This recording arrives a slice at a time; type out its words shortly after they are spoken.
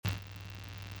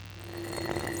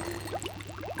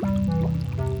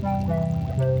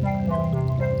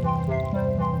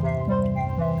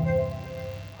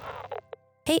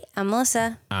Hey, I'm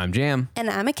Melissa. I'm Jam. And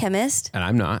I'm a chemist. And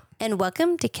I'm not. And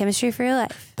welcome to Chemistry for Your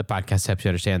Life. The podcast helps you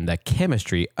understand the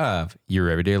chemistry of your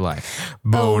everyday life.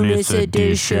 Bonus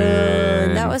edition.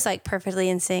 That was like perfectly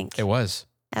in sync. It was.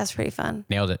 That was pretty fun.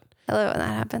 Nailed it. I love it when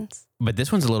that happens. But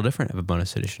this one's a little different of a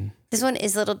bonus edition. This one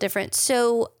is a little different.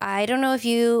 So I don't know if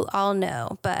you all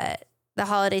know, but the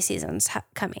holiday season's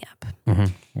coming up.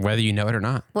 Mm-hmm. Whether you know it or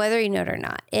not. Whether you know it or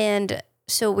not. And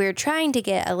so we're trying to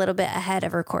get a little bit ahead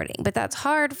of recording, but that's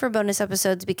hard for bonus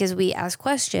episodes because we ask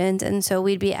questions. And so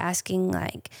we'd be asking,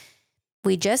 like,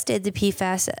 we just did the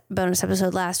PFAS bonus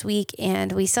episode last week,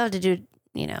 and we still have to do,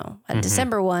 a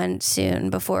December one soon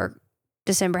before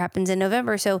December happens in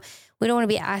November. So we don't want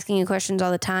to be asking you questions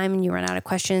all the time and you run out of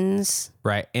questions.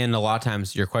 Right. And a lot of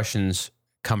times your questions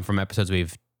come from episodes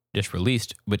we've just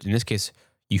released, but in this case,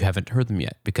 you haven't heard them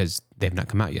yet because they've not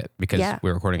come out yet because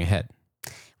we're recording ahead.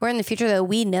 We're in the future, though.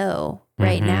 We know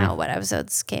right now what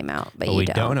episodes came out, but we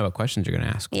don't know what questions you're going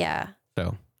to ask. Yeah.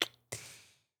 So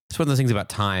it's one of those things about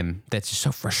time that's just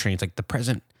so frustrating. It's like the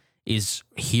present is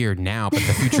here now, but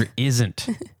the future isn't.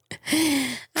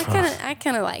 I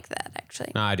kind of like that,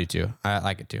 actually. No, I do too. I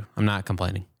like it too. I'm not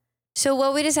complaining. So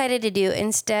what we decided to do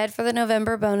instead for the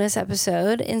November bonus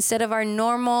episode, instead of our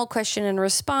normal question and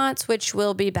response, which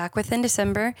we'll be back with in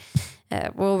December,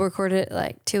 we'll record it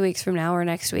like 2 weeks from now or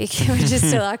next week, which is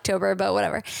still October, but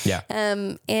whatever. Yeah.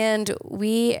 And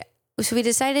we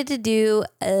decided to do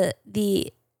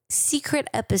the secret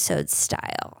episode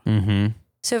style. Mm-hmm.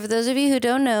 So for those of you who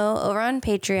don't know, over on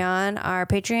Patreon, our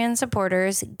Patreon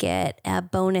supporters get a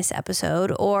bonus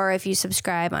episode, or if you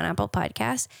subscribe on Apple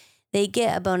Podcasts, they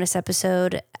get a bonus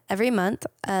episode every month,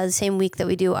 the same week that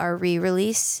we do our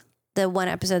re-release, the one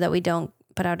episode that we don't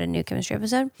put out a new chemistry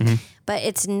episode, but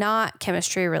it's not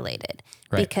chemistry related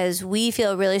because we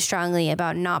feel really strongly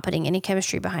about not putting any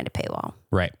chemistry behind a paywall.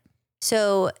 Right.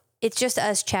 So it's just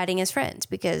us chatting as friends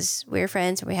because we're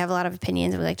friends and we have a lot of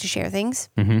opinions and we like to share things.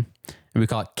 Mm-hmm. And we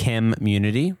call it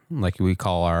chemmunity, like we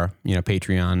call our,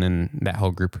 Patreon and that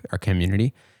whole group our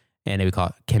chemmunity. And we call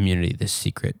it chemmunity, the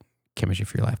secret Chemistry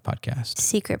for Your Life podcast.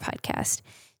 Secret podcast.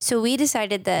 So we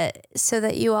decided that so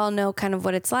that you all know kind of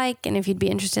what it's like, and if you'd be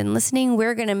interested in listening,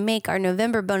 we're going to make our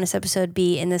November bonus episode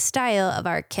be in the style of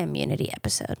our chemmunity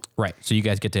episode. Right. So you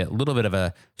guys get to a little bit of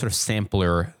a sort of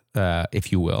sampler,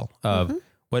 if you will, of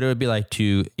what it would be like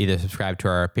to either subscribe to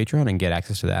our Patreon and get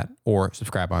access to that, or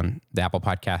subscribe on the Apple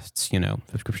Podcasts,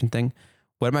 subscription thing.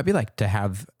 What it might be like to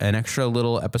have an extra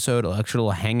little episode, an extra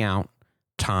little hangout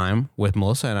time with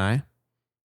Melissa and I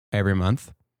every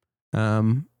month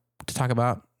to talk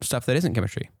about stuff that isn't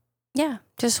chemistry. Yeah,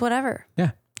 just whatever.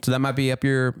 Yeah. So that might be up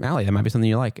your alley. That might be something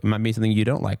you like. It might be something you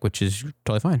don't like, which is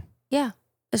totally fine. Yeah,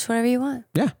 just whatever you want.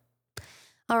 Yeah.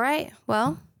 All right.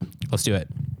 Well, let's do it.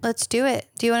 Let's do it.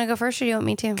 Do you want to go first or do you want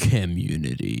me to?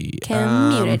 Chemmunity.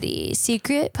 Chemmunity.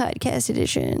 Secret podcast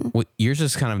edition. Well, yours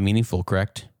is kind of meaningful,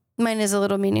 correct? Mine is a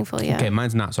little meaningful, yeah. Okay,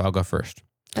 mine's not, so I'll go first.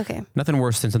 Okay. Nothing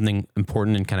worse than something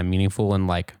important and kind of meaningful and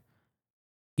like,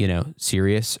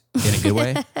 serious in a good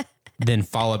way, then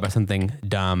followed by something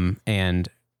dumb and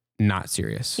not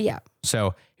serious. Yeah.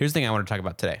 So here's the thing I want to talk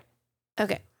about today.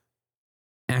 Okay.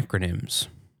 Acronyms.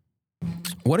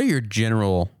 What are your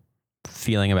general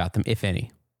feeling about them, if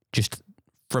any? Just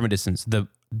from a distance, the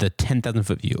 10,000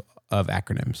 foot view of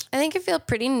acronyms. I think I feel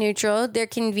pretty neutral. They're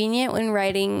convenient when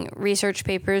writing research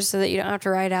papers so that you don't have to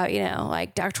write out,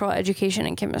 like doctoral education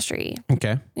in chemistry.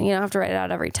 Okay. You don't have to write it out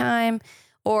every time.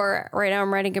 Or right now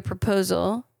I'm writing a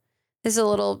proposal. This is a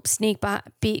little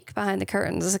peek behind the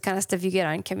curtains. This is the kind of stuff you get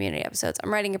on community episodes.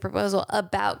 I'm writing a proposal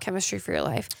about Chemistry for Your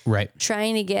Life. Right.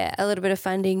 Trying to get a little bit of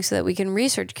funding so that we can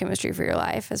research Chemistry for Your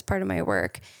Life as part of my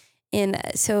work. And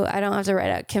so I don't have to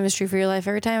write out Chemistry for Your Life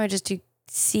every time. I just do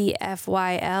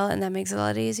CFYL, and that makes it a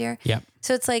lot easier. Yeah.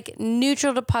 So it's like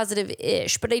neutral to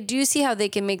positive-ish, but I do see how they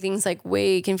can make things like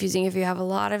way confusing if you have a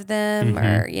lot of them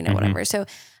or, whatever. So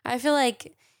I feel like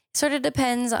it sort of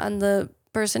depends on the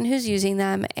person who's using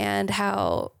them and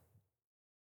how,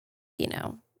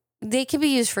 they can be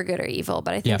used for good or evil,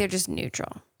 but I think they're just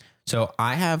neutral. So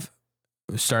I have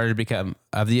started to become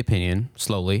of the opinion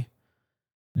slowly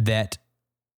that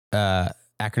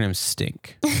acronyms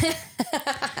stink.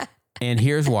 And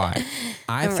here's why.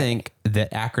 I think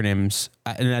that acronyms,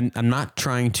 and I'm not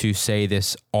trying to say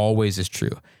this always is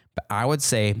true, but I would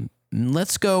say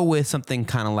let's go with something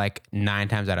kind of like 9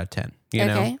 times out of 10. You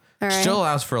know, all right. Still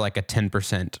allows for like a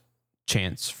 10%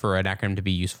 chance for an acronym to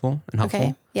be useful and helpful.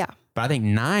 Okay. Yeah. But I think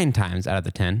 9 times out of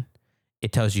the 10,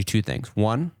 it tells you 2 things.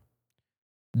 One,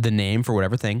 the name for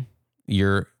whatever thing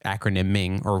you're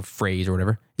acronyming or phrase or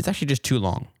whatever, it's actually just too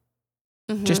long.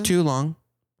 Just too long.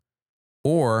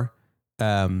 Or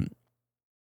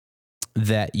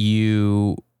that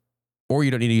you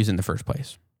don't need to use it in the first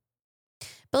place.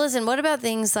 But listen, what about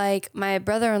things like my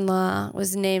brother-in-law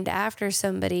was named after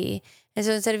somebody, and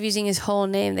so instead of using his whole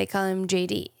name, they call him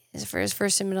JD for his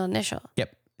first and middle initial.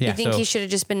 Yep. Yeah. You think he should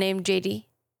have just been named JD?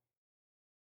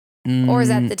 Mm, or is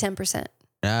that the 10%?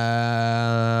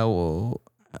 Well,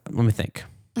 let me think.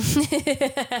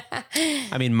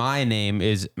 I mean, my name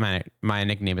is my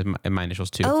nickname is my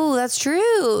initials too. Oh, that's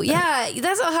true. Yeah,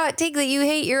 that's a hot take that you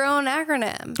hate your own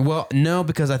acronym. Well, no,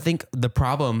 because I think the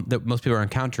problem that most people are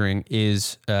encountering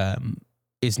is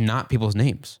not people's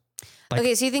names. Like,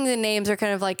 okay, so you think the names are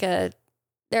kind of like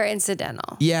they're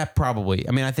incidental? Yeah, probably.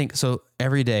 I mean, I think so.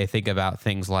 Every day, think about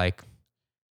things like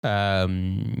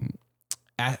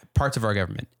parts of our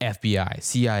government, FBI,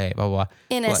 CIA, blah, blah,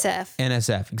 blah.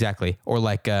 NSF, exactly. Or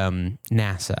like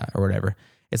NASA or whatever.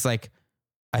 It's like,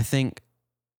 I think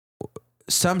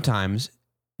sometimes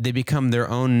they become their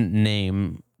own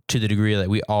name to the degree that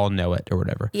we all know it or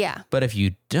whatever. Yeah. But if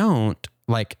you don't,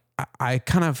 like, I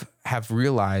kind of have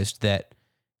realized that,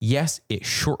 yes, it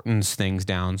shortens things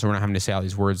down. So we're not having to say all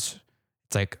these words.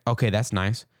 It's like, okay, that's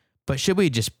nice. But should we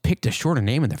just pick a shorter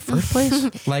name in the first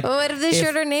place? Like, well, what if the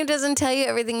shorter name doesn't tell you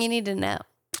everything you need to know?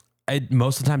 It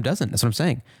most of the time doesn't. That's what I'm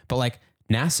saying. But like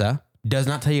NASA does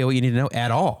not tell you what you need to know at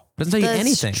all. Doesn't tell you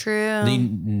anything. That's true.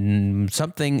 The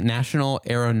something National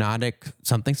Aeronautic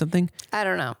something. I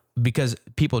don't know. Because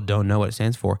people don't know what it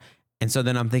stands for. And so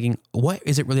then I'm thinking, what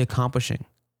is it really accomplishing?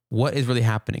 What is really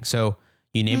happening? So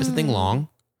you name it something long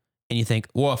and you think,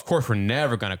 well, of course we're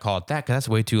never going to call it that because that's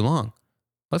way too long.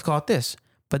 Let's call it this.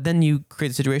 But then you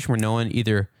create a situation where no one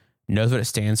either knows what it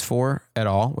stands for at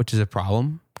all, which is a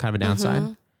problem, kind of a downside.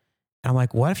 And I'm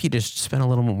like, what if you just spend a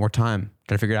little bit more time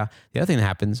trying to figure it out? The other thing that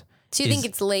happens. So you think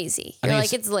it's lazy? You're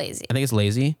like, it's lazy. I think it's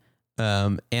lazy.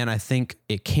 And I think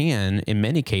it can, in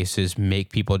many cases,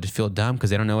 make people just feel dumb because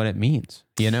they don't know what it means,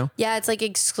 you know? Yeah, it's like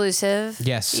exclusive.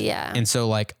 Yes. Yeah. And so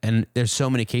like, and there's so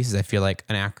many cases I feel like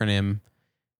an acronym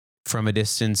from a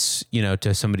distance, you know,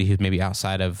 to somebody who's maybe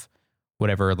outside of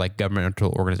whatever, like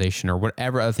governmental organization or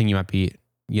whatever other thing you might be,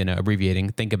 you know, abbreviating.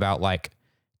 Think about like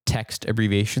text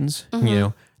abbreviations. You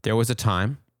know, there was a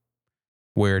time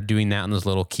where doing that on those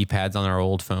little keypads on our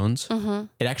old phones,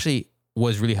 it actually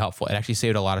was really helpful. It actually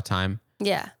saved a lot of time.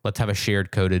 Yeah. Let's have a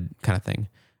shared coded kind of thing.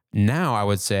 Now I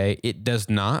would say it does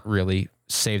not really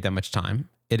save that much time.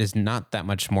 It is not that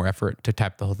much more effort to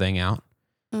type the whole thing out.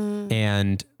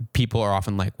 And people are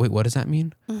often like, wait, what does that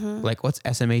mean? Like, what's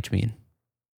SMH mean?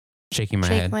 Shaking my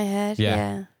head. Shake my head.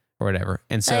 Yeah. Or whatever.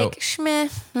 And so like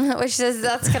schmeh, which says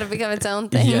that's kind of become its own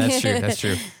thing. Yeah, that's true. That's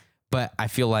true. But I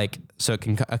feel like, so it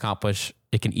can accomplish,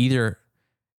 it can either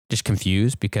just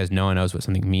confuse because no one knows what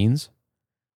something means,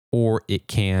 or it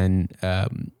can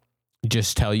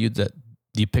just tell you that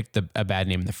you picked a bad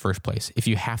name in the first place. If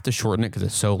you have to shorten it because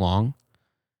it's so long,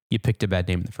 you picked a bad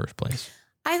name in the first place.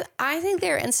 I think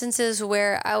there are instances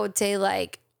where I would say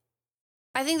like,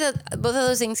 I think that both of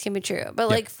those things can be true. But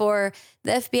like for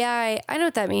the FBI, I know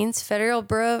what that means. Federal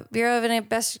Bureau of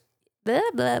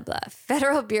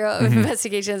Federal Bureau of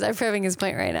Investigations. I'm proving his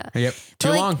point right now. Yep. Too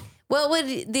long. What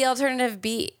would the alternative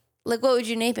be? Like, what would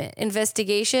you name it?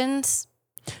 Investigations?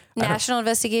 National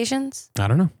Investigations? I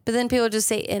don't know. But then people just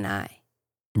say NI.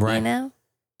 Right. You know?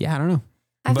 Yeah, I don't know.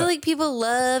 I feel like people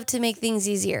love to make things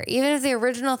easier. Even if the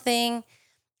original thing,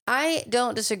 I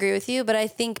don't disagree with you, but I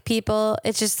think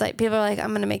it's just like, people are like, I'm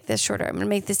going to make this shorter. I'm going to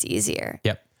make this easier.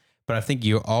 Yep. But I think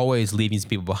you're always leaving some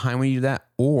people behind when you do that,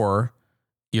 or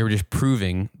you're just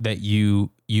proving that you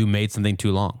made something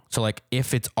too long. So like,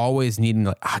 if it's always needing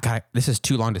like, this is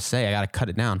too long to say, I got to cut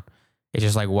it down. It's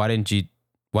just like,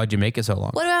 why'd you make it so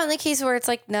long? What about in the case where it's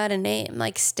like not a name,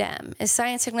 like STEM? Is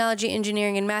science, technology,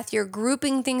 engineering, and math? You're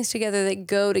grouping things together that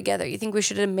go together. You think we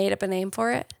should have made up a name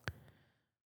for it?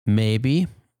 Maybe.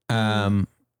 I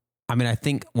mean, I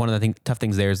think one of the tough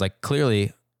things there is like,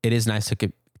 clearly it is nice to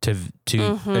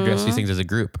address these things as a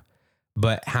group,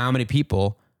 but how many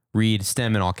people read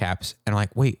STEM in all caps and are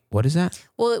like, wait, what is that?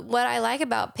 Well, what I like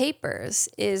about papers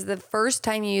is the first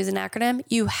time you use an acronym,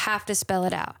 you have to spell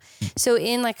it out. So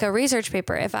in like a research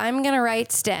paper, if I'm going to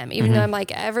write STEM, even though I'm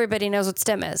like, everybody knows what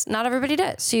STEM is, not everybody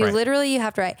does. So you literally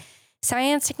have to write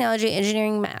science, technology,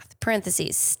 engineering, math,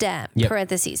 parentheses, STEM,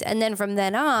 parentheses. And then from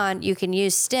then on, you can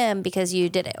use STEM because you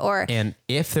did it. And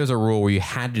if there's a rule where you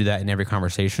had to do that in every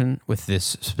conversation with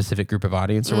this specific group of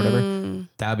audience or whatever,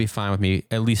 that would be fine with me,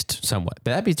 at least somewhat.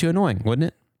 But that'd be too annoying, wouldn't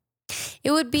it?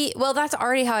 It would be, well, that's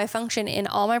already how I function in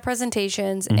all my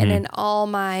presentations and in all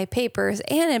my papers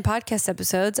and in podcast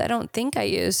episodes. I don't think I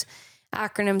use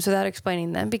acronyms without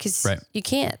explaining them because you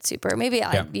can't maybe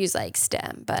I use like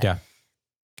STEM, but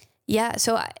yeah,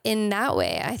 so in that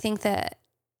way, I think that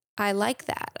I like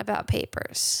that about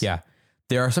papers. Yeah.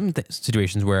 There are some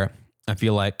situations where I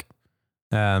feel like,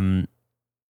 so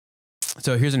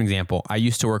here's an example. I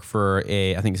used to work for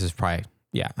I think this is probably,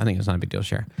 I think it's not a big deal to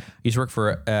share. I used to work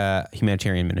for a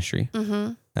humanitarian ministry.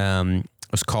 It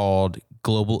was called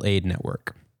Global Aid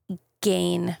Network.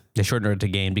 GAIN. They shortened it to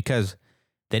GAIN because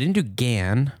they didn't do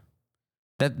GAN.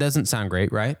 That doesn't sound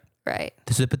great, right? Right.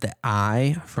 So they put the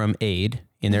I from aid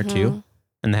in there too,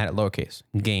 and they had it lowercase,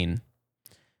 GAIN.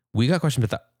 We got questions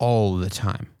about that all the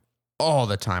time. All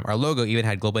the time. Our logo even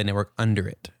had Global Aid Network under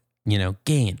it.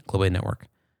 GAIN, Global Aid Network.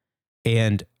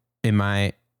 And in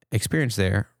my experience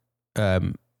there,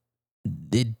 the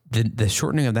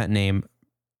shortening of that name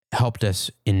helped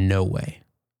us in no way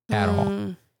at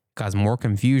all. Caused more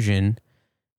confusion,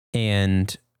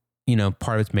 and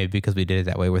part of it's maybe because we did it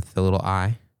that way with the little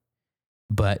I.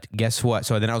 But guess what?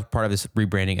 So then I was part of this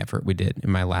rebranding effort we did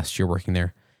in my last year working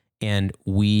there, and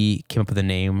we came up with a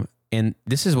name. And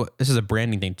this is a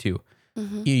branding thing too.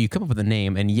 You come up with a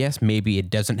name, and yes, maybe it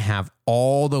doesn't have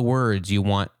all the words you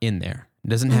want in there. It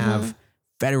doesn't have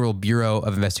Federal Bureau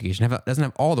of Investigation. It doesn't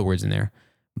have all the words in there,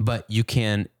 but you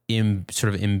can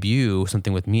sort of imbue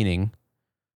something with meaning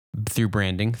through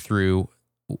branding, through,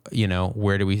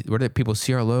 where do people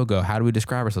see our logo? How do we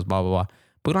describe ourselves? Blah, blah, blah.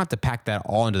 But we don't have to pack that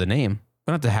all into the name.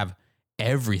 We don't have to have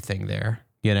everything there,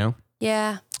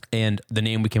 Yeah. And the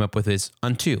name we came up with is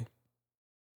unto.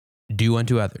 Do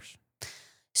unto others.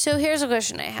 So here's a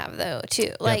question I have though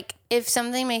too. Like if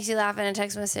something makes you laugh in a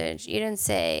text message, you didn't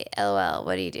say LOL,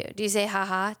 what do you do? Do you say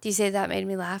haha? Do you say that made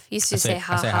me laugh? You used to say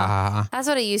ha I say ha ha ha. That's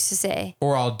what I used to say.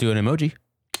 Or I'll do an emoji.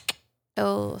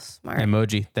 Oh, smart.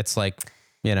 Emoji. That's like,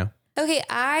 Okay,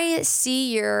 I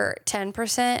see your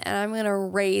 10% and I'm going to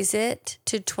raise it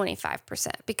to 25%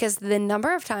 because the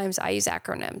number of times I use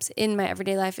acronyms in my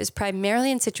everyday life is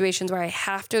primarily in situations where I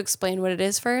have to explain what it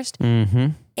is first.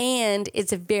 And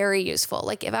it's very useful.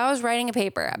 Like if I was writing a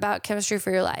paper about chemistry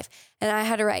for your life and I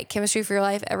had to write chemistry for your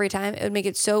life every time, it would make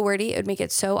it so wordy. It would make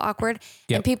it so awkward.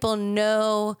 And people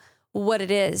know what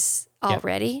it is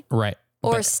already. Right.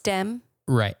 Or STEM.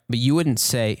 Right. But you wouldn't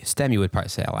say STEM, you would probably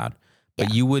say out loud.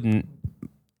 But you wouldn't.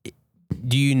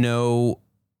 Do you know?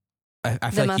 I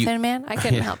feel the like Muffin Man? I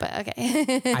couldn't help it.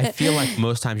 Okay. I feel like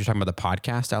most times you're talking about the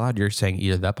podcast out loud, you're saying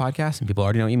either the podcast and people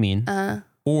already know what you mean,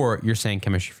 or you're saying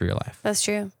chemistry for your life. That's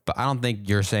true. But I don't think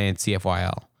you're saying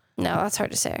CFYL. No, that's hard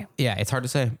to say. Yeah, it's hard to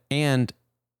say. And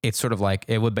it's sort of like,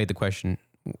 it would beg the question,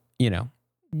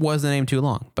 was the name too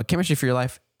long? But chemistry for your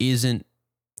life isn't.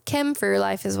 Chem for your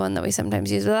life is one that we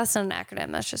sometimes use, but that's not an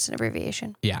acronym. That's just an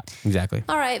abbreviation. Yeah, exactly.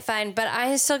 All right, fine. But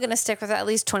I'm still going to stick with at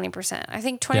least 20%. I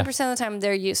think 20% of the time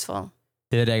they're useful.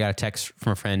 The other day I got a text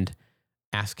from a friend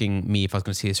asking me if I was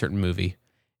going to see a certain movie,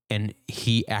 and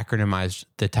he acronymized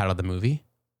the title of the movie.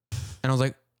 And I was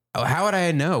like, oh, how would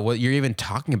I know what you're even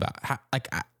talking about?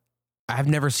 I've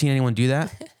never seen anyone do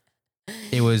that.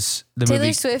 It was the movie.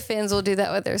 Taylor Swift fans will do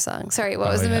that with their song. Sorry, what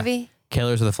was the movie?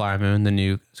 Killers of the Flower Moon, the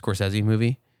new Scorsese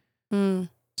movie.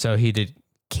 So he did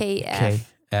Killers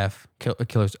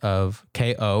of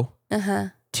KOTFM.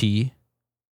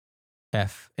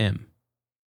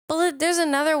 Well, there's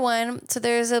another one. So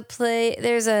there's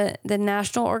the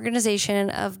National Organization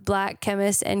of Black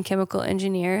Chemists and Chemical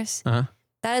Engineers.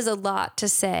 That is a lot to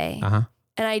say.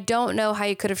 And I don't know how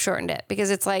you could have shortened it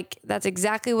because it's like, that's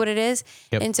exactly what it is.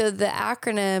 And so the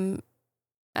acronym,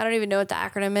 I don't even know what the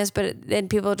acronym is, but then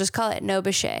people just call it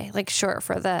NOBICHE, like short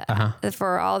for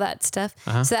for all that stuff.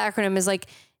 So the acronym is like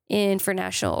in for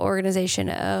National Organization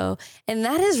O, and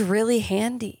that is really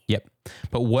handy. Yep.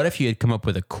 But what if you had come up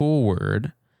with a cool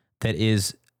word that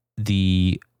is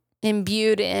the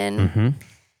imbued in?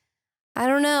 I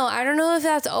don't know. I don't know if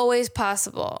that's always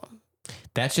possible.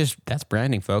 That's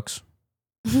branding, folks.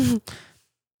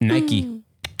 Nike. You know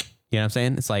what I'm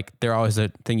saying? It's like they're always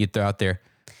a thing you throw out there.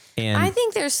 And I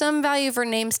think there's some value for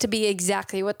names to be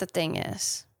exactly what the thing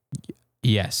is.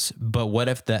 Yes, but what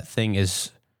if that thing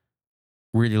is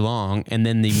really long and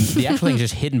then the actual thing is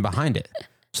just hidden behind it?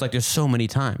 It's like there's so many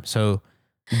times so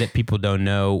that people don't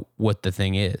know what the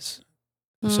thing is.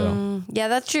 So yeah,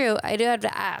 that's true. I do have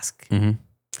to ask. I'm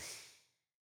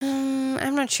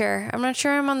not sure. I'm not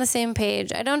sure I'm on the same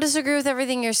page. I don't disagree with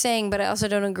everything you're saying, but I also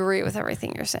don't agree with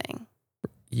everything you're saying.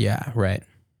 Yeah, right.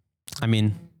 I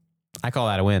mean, I call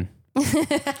that a win.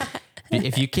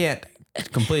 If you can't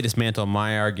completely dismantle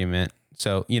my argument,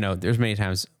 so, there's many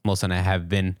times Melissa and I have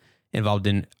been involved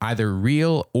in either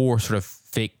real or sort of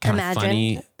fake kind of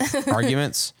funny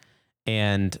arguments.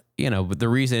 And, the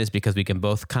reason is because we can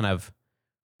both kind of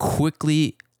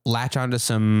quickly latch onto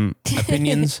some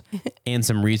opinions and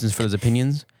some reasons for those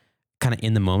opinions kind of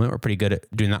in the moment. We're pretty good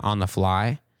at doing that on the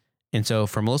fly. And so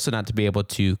for Melissa not to be able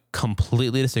to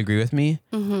completely disagree with me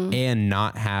and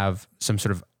not have some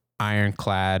sort of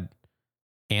ironclad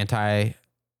against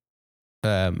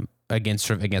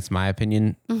my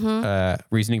opinion,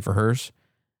 reasoning for hers,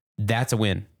 that's a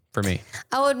win for me.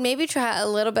 I would maybe try a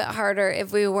little bit harder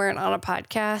if we weren't on a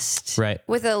podcast. Right.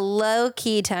 With a low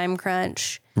key time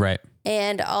crunch. Right.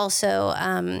 And also,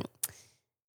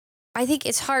 I think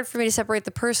it's hard for me to separate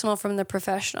the personal from the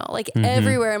professional. Like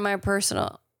everywhere in my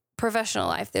professional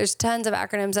life, there's tons of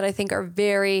acronyms that I think are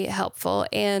very helpful,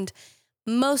 and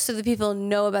most of the people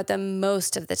know about them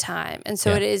most of the time. And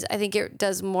so I think it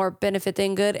does more benefit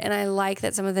than good. And I like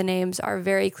that some of the names are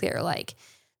very clear. Like,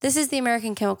 this is the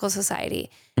American Chemical Society.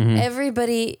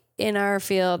 Everybody in our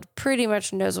field pretty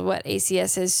much knows what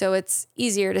ACS is. So it's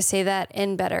easier to say that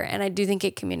and better. And I do think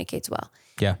it communicates well.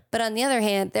 Yeah. But on the other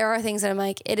hand, there are things that I'm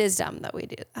like, it is dumb that we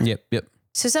do that. Yep.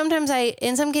 So sometimes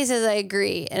in some cases I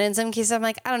agree. And in some cases I'm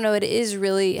like, I don't know, it is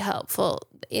really helpful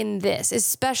in this,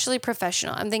 especially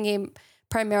professional. I'm thinking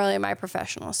primarily in my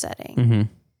professional setting.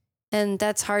 And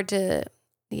that's hard to,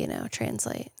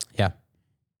 translate. Yeah.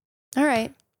 All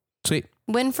right. Sweet.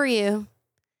 Win for you.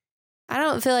 I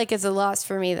don't feel like it's a loss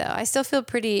for me though. I still feel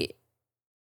pretty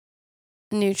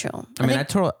neutral.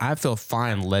 I feel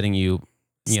fine letting you,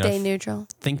 stay neutral.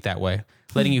 Think that way.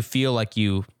 Letting you feel like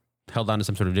you held on to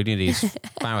some sort of dignity is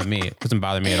fine with me. It doesn't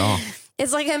bother me at all.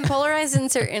 It's like I'm polarized in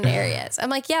certain areas. I'm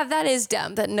like, yeah, that is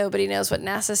dumb that nobody knows what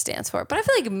NASA stands for. But I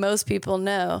feel like most people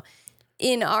know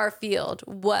in our field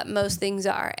what most things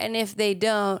are. And if they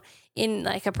don't, in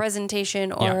like a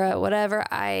presentation or whatever,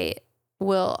 I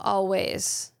will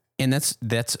always. And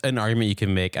that's an argument you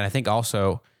can make. And I think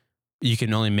also you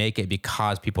can only make it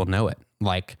because people know it.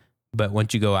 Like, but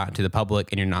once you go out into the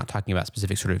public and you're not talking about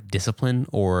specific sort of discipline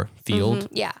or field,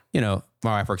 my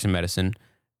wife works in medicine.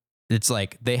 It's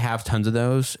like they have tons of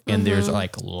those, and there's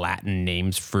like Latin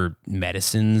names for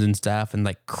medicines and stuff, and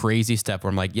like crazy stuff where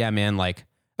I'm like, yeah, man, like,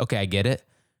 okay, I get it.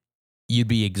 You'd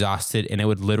be exhausted, and it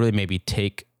would literally maybe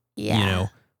take,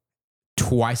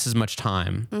 twice as much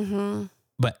time,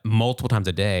 but multiple times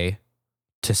a day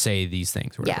to say these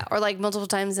things. Or like multiple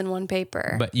times in one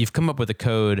paper. But you've come up with a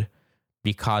code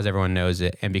because everyone knows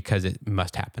it and because it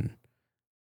must happen.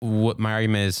 What my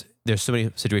argument is, there's so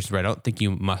many situations where I don't think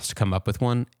you must come up with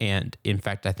one. And in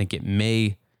fact, I think it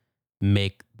may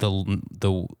make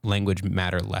the language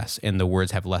matter less and the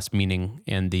words have less meaning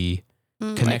and the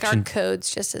connection. Like our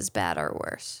code's just as bad or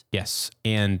worse. Yes.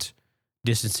 And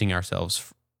distancing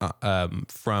ourselves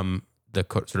from the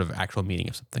sort of actual meaning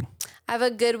of something. I have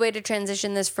a good way to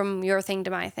transition this from your thing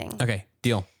to my thing. Okay,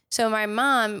 deal. So my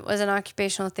mom was an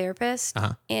occupational therapist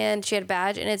and she had a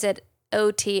badge and it said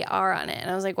OTR on it.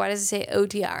 And I was like, why does it say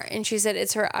OTR? And she said,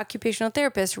 it's her occupational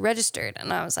therapist registered.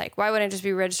 And I was like, why wouldn't I just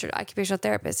be registered occupational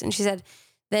therapist? And she said,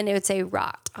 then it would say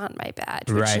ROT on my badge,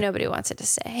 which nobody wants it to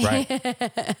say. Right.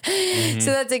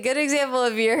 So that's a good example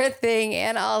of your thing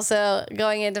and also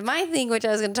going into my thing, which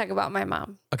I was going to talk about my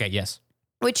mom. Okay, yes.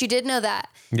 Which you did know that,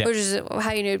 which is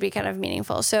how you knew it'd be kind of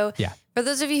meaningful. So for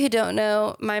those of you who don't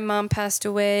know, my mom passed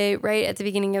away right at the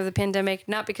beginning of the pandemic,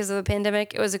 not because of the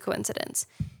pandemic. It was a coincidence.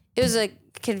 It was a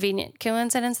convenient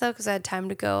coincidence, though, because I had time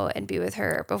to go and be with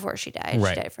her before she died.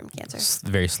 She died from cancer.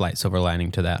 Very slight silver lining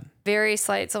to that. Very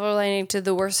slight silver lining to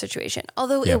the worst situation.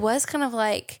 Although it was kind of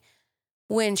like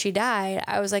when she died,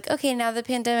 I was like, okay, now the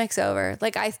pandemic's over.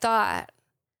 Like I thought.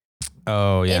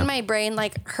 Oh, yeah. In my brain,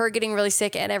 like her getting really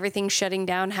sick and everything shutting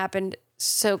down happened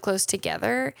so close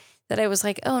together that I was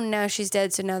like, oh, now she's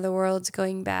dead. So now the world's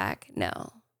going back.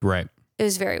 No. Right. It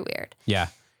was very weird. Yeah.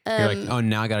 You're like, oh,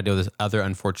 now I got to deal with this other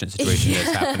unfortunate situation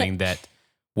that's happening that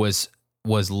was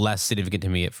less significant to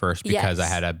me at first because I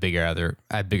had bigger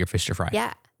fish to fry.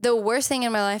 Yeah. The worst thing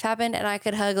in my life happened and I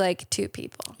could hug like 2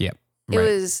 people. Yep. It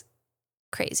was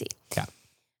crazy. Yeah.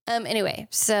 Anyway,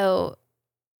 so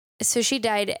she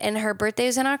died and her birthday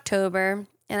was in October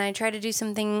and I try to do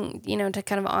something, to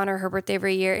kind of honor her birthday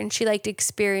every year. And she liked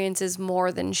experiences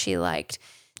more than she liked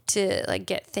to like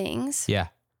get things. Yeah.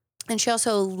 And she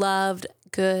also loved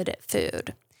good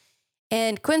food.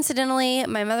 And coincidentally,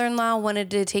 my mother-in-law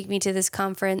wanted to take me to this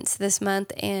conference this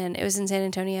month and it was in San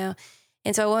Antonio.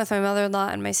 And so I went with my mother-in-law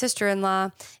and my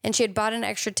sister-in-law and she had bought an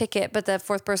extra ticket, but the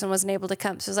 4th person wasn't able to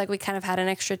come. So it was like we kind of had an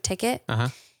extra ticket.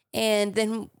 And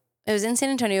then it was in San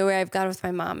Antonio where I've gone with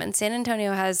my mom. And San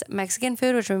Antonio has Mexican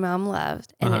food, which my mom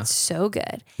loved. And it's so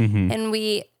good. And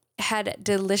we had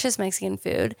delicious Mexican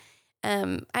food.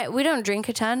 We don't drink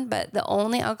a ton, but the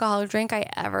only alcoholic drink I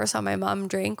ever saw my mom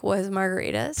drink was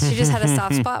margaritas. She just had a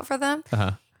soft spot for them.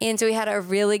 And so we had a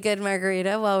really good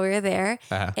margarita while we were there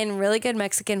and really good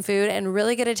Mexican food and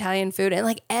really good Italian food. And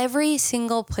like every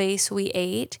single place we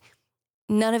ate,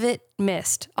 none of it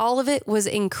missed. All of it was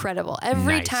incredible.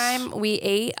 Every time we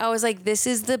ate, I was like, this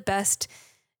is the best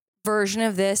version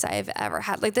of this I've ever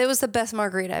had. Like that was the best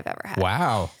margarita I've ever had.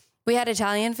 Wow. We had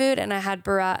Italian food and I had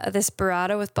this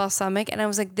burrata with balsamic and I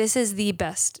was like, this is the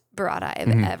best burrata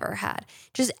I've ever had.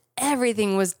 Just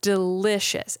everything was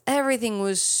delicious. Everything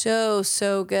was so,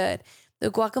 so good.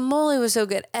 The guacamole was so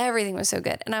good. Everything was so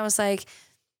good. And I was like,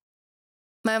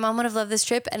 my mom would have loved this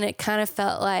trip. And it kind of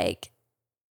felt like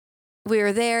we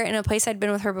were there in a place I'd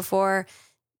been with her before,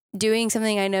 doing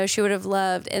something I know she would have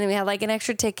loved. And then we had like an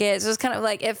extra ticket. So it was kind of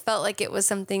like, it felt like it was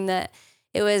something that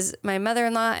it was my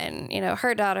mother-in-law and,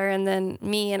 her daughter and then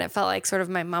me. And it felt like sort of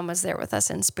my mom was there with us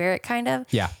in spirit kind of.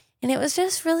 Yeah. And it was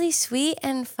just really sweet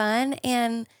and fun.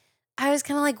 And I was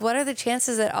kind of like, what are the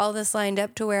chances that all this lined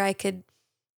up to where I could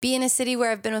be in a city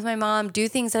where I've been with my mom, do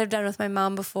things that I've done with my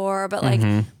mom before, but like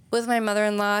with my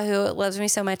mother-in-law who loves me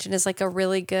so much and is like a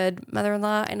really good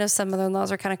mother-in-law. I know some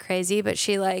mother-in-laws are kind of crazy, but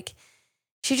she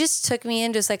just took me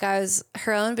in just like I was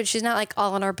her own, but she's not like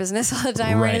all in our business all the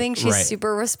time or anything. She's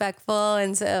super respectful.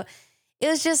 And so it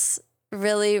was just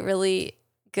really, really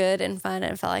good and fun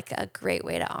and felt like a great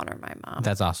way to honor my mom.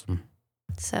 That's awesome.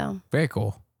 So very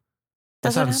cool.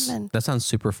 That's what happened. That sounds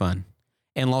super fun.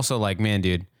 And also like, man,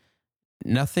 dude,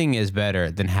 nothing is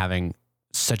better than having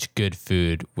such good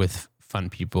food with fun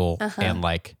people and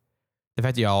like the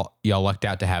fact that y'all lucked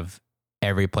out to have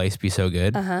every place be so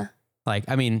good. Like,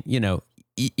 I mean,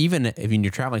 even if you're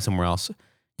traveling somewhere else,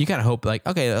 you kind of hope like,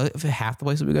 okay, if half the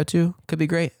places we go to could be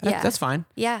great, that's fine.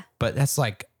 Yeah. But that's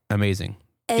like amazing.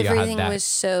 Everything was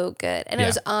so good. And it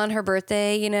was on her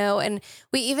birthday, and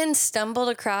we even stumbled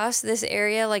across this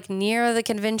area like near the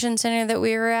convention center that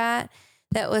we were at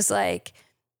that was like,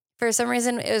 for some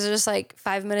reason, it was just like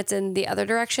 5 minutes in the other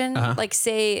direction. Like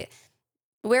say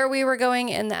where we were going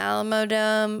in the Alamo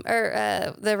Dome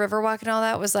or the Riverwalk and all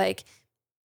that was like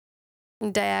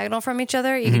diagonal from each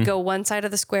other. You could go one side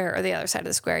of the square or the other side of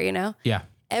the square, Yeah.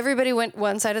 Everybody went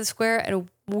one side of the square and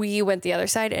we went the other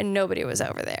side and nobody was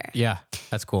over there. Yeah,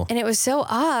 that's cool. And it was so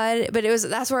odd, but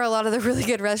that's where a lot of the really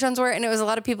good restaurants were. And it was a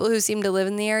lot of people who seemed to live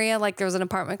in the area. Like there was an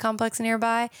apartment complex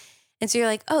nearby. And so you're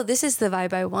like, oh, this is the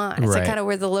vibe I want. It's like kind of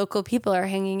where the local people are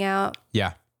hanging out.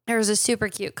 Yeah. There was a super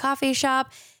cute coffee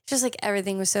shop. Just like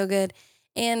everything was so good.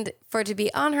 And for it to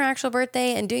be on her actual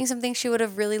birthday and doing something she would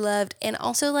have really loved. And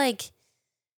also like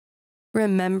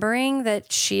remembering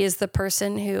that she is the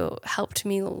person who helped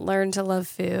me learn to love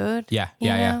food. Yeah.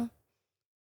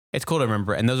 It's cool to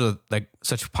remember. And those are like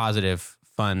such positive,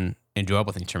 fun,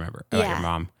 enjoyable things to remember about your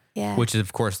mom. Yeah. Which is,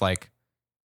 of course, like,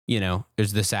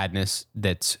 there's the sadness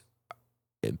that's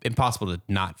impossible to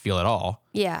not feel at all.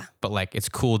 Yeah. But like, it's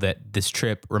cool that this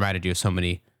trip reminded you of so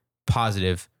many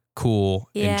positive, cool,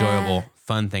 enjoyable,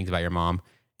 fun things about your mom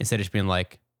instead of just being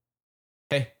like,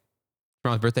 hey,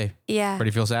 mom's birthday. Yeah. Ready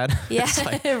to feel sad? Yeah.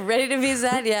 Like, ready to be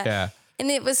sad. Yeah. Yeah.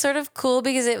 And it was sort of cool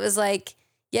because it was like,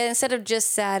 instead of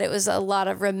just sad, it was a lot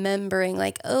of remembering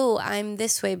like, oh, I'm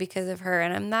this way because of her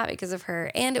and I'm not because of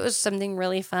her. And it was something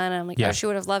really fun. I'm like, oh, she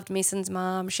would have loved Mason's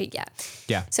mom.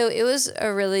 Yeah. So it was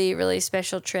a really, really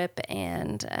special trip.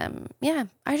 And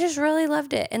I just really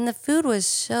loved it. And the food was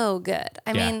so good.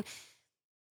 I mean,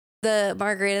 the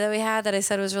margarita that we had that I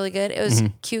said was really good, it was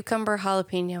cucumber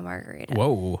jalapeno margarita.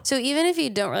 Whoa. So even if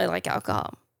you don't really like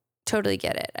alcohol, totally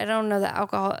get it. I don't know that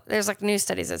alcohol, there's like new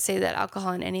studies that say that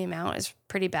alcohol in any amount is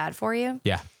pretty bad for you.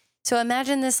 Yeah. So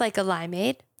imagine this like a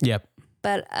limeade. Yep.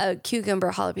 But a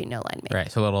cucumber jalapeno limeade.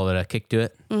 Right. So a little bit of kick to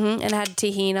it. And it had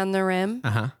tahini on the rim.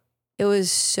 It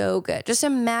was so good. Just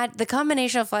the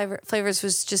combination of flavors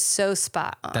was just so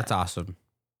spot on. That's awesome.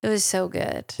 It was so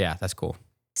good. Yeah, that's cool.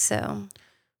 So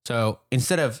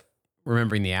instead of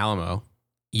remembering the Alamo,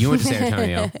 you went to San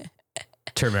Antonio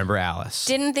to remember Alice.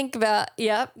 Didn't think about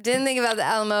the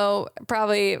Alamo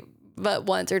probably but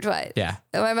once or twice. Yeah.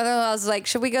 And my mother-in-law was like,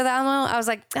 should we go to the Alamo? I was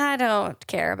like, I don't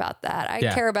care about that. I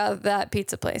care about that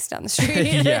pizza place down the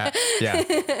street. Yeah.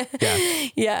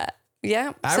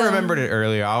 I remembered it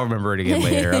earlier. I'll remember it again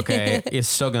later. Okay. It's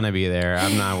still going to be there.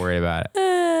 I'm not worried about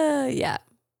it. Yeah.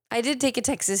 I did take a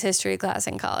Texas history class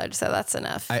in college, so that's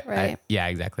enough, right? Yeah,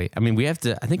 exactly. I mean, I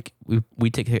think we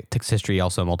take Texas history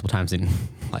also multiple times in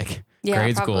like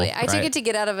grade probably. school. I took it to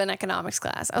get out of an economics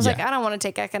class. I was like, I don't want to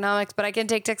take economics, but I can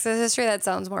take Texas history. That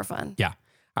sounds more fun. Yeah.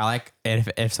 I like,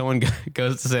 and if someone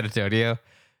goes to San Antonio,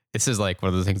 this is like one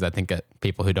of those things I think that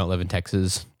people who don't live in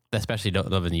Texas, especially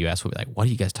don't live in the U.S., will be like, what are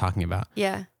you guys talking about?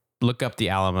 Yeah. Look up the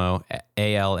Alamo,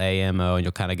 ALAMO, and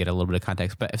you'll kind of get a little bit of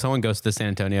context. But if someone goes to San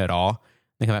Antonio at all,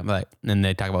 They come back and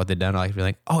they talk about what they've done. I like to be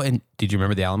like, oh, and did you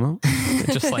remember the Alamo?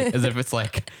 Just like as if it's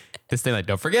like this thing. Like,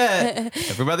 don't forget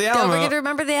about the Alamo. Don't forget to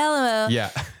remember the Alamo. Yeah.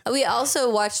 We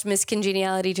also watched Miss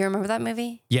Congeniality. Do you remember that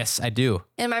movie? Yes, I do.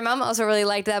 And my mom also really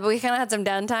liked that, but we kind of had some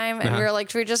downtime, and we were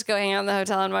like, should we just go hang out in the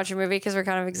hotel and watch a movie because we're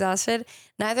kind of exhausted?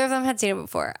 Neither of them had seen it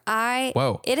before.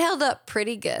 It held up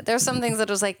pretty good. There's some things that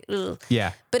was like, ugh.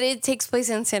 Yeah. But it takes place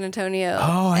in San Antonio.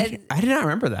 Oh, I did not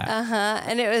remember that.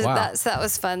 And it was that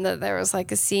was fun that there was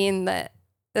like a scene that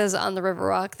was on the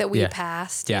Riverwalk that we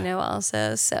passed, you know,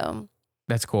 also. So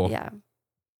that's cool. Yeah.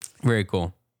 Very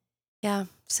cool. Yeah.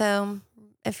 So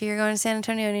if you're going to San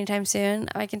Antonio anytime soon,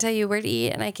 I can tell you where to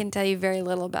eat, and I can tell you very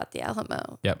little about the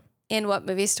Alamo. Yep. And what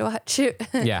movies to watch.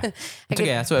 Yeah. It's okay.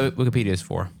 That's what Wikipedia is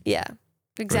for. Yeah.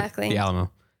 Exactly. For the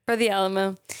Alamo. For the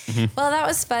Alamo. Mm-hmm. Well, that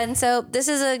was fun. So this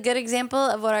is a good example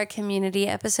of what our community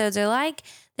episodes are like.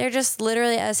 They're just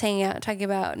literally us hanging out talking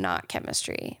about not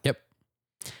chemistry. Yep.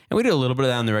 And we did a little bit of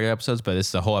that in the regular episodes, but this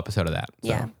is a whole episode of that. So,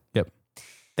 yeah. Yep.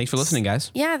 Thanks for listening,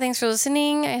 guys. Yeah, thanks for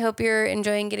listening. I hope you're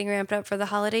enjoying getting ramped up for the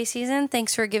holiday season.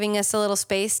 Thanks for giving us a little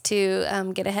space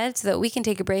to get ahead so that we can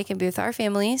take a break and be with our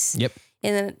families. Yep.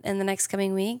 In the next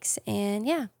coming weeks. And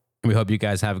yeah. We hope you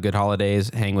guys have good holidays.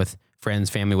 Hang with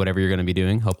friends, family, whatever you're going to be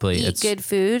doing. Hopefully Eat good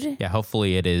food. Yeah,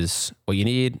 hopefully it is what you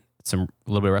need. It's a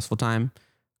little bit of restful time,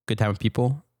 good time with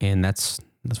people, and that's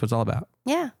what it's all about.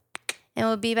 Yeah. And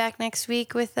we'll be back next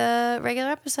week with a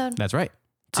regular episode. That's right.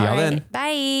 See y'all then.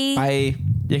 Bye. Bye.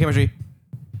 Yeah, chemistry.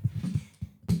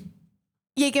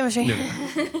 Yeah, chemistry.